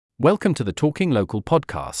Welcome to the Talking Local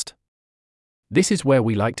podcast. This is where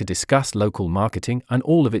we like to discuss local marketing and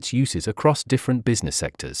all of its uses across different business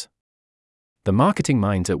sectors. The marketing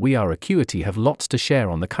minds at We Are Acuity have lots to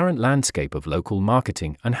share on the current landscape of local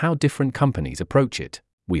marketing and how different companies approach it.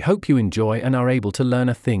 We hope you enjoy and are able to learn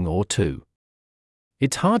a thing or two.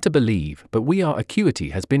 It's hard to believe, but We Are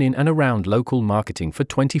Acuity has been in and around local marketing for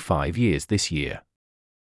 25 years this year.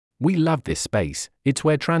 We love this space. It's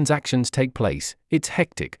where transactions take place. It's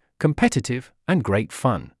hectic, competitive, and great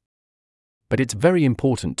fun. But it's very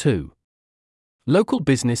important too. Local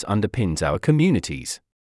business underpins our communities.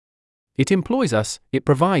 It employs us, it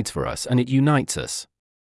provides for us, and it unites us.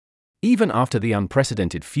 Even after the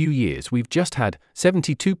unprecedented few years we've just had,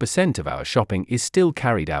 72% of our shopping is still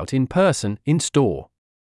carried out in person, in store.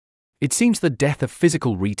 It seems the death of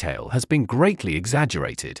physical retail has been greatly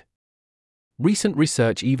exaggerated. Recent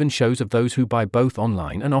research even shows of those who buy both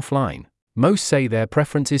online and offline. Most say their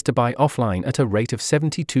preference is to buy offline at a rate of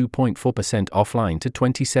 72.4% offline to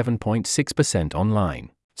 27.6%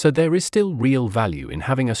 online. So there is still real value in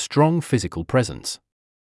having a strong physical presence.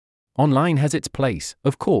 Online has its place,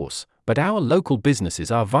 of course, but our local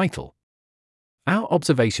businesses are vital. Our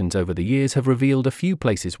observations over the years have revealed a few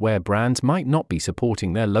places where brands might not be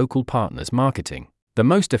supporting their local partners' marketing the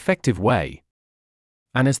most effective way.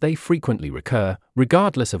 And as they frequently recur,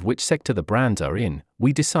 regardless of which sector the brands are in,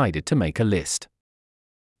 we decided to make a list.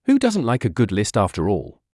 Who doesn't like a good list after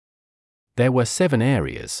all? There were 7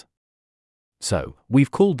 areas. So,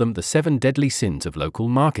 we've called them the 7 deadly sins of local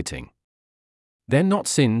marketing. They're not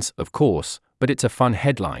sins, of course, but it's a fun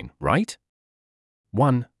headline, right?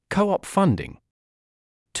 1. Co-op funding.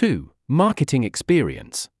 2. Marketing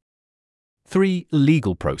experience. 3.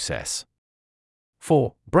 Legal process.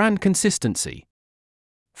 4. Brand consistency.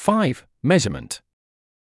 5. Measurement.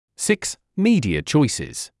 6. Media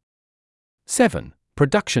choices. 7.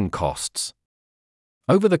 Production costs.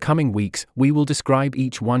 Over the coming weeks, we will describe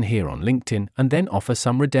each one here on LinkedIn and then offer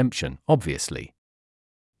some redemption, obviously.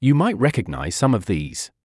 You might recognize some of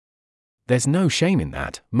these. There's no shame in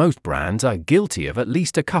that, most brands are guilty of at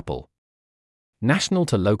least a couple. National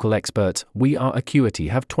to local experts, We Are Acuity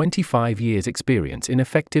have 25 years' experience in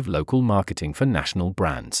effective local marketing for national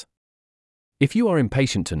brands. If you are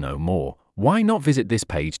impatient to know more, why not visit this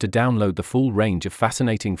page to download the full range of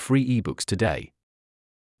fascinating free ebooks today?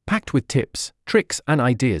 Packed with tips, tricks, and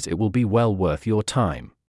ideas, it will be well worth your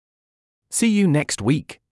time. See you next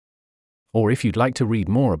week. Or if you'd like to read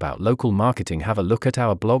more about local marketing, have a look at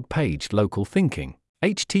our blog page Local Thinking,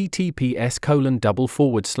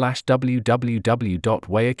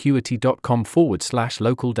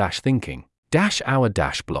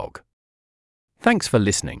 https://www.weareacuity.com/local-thinking-our-blog. Thanks for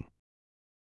listening.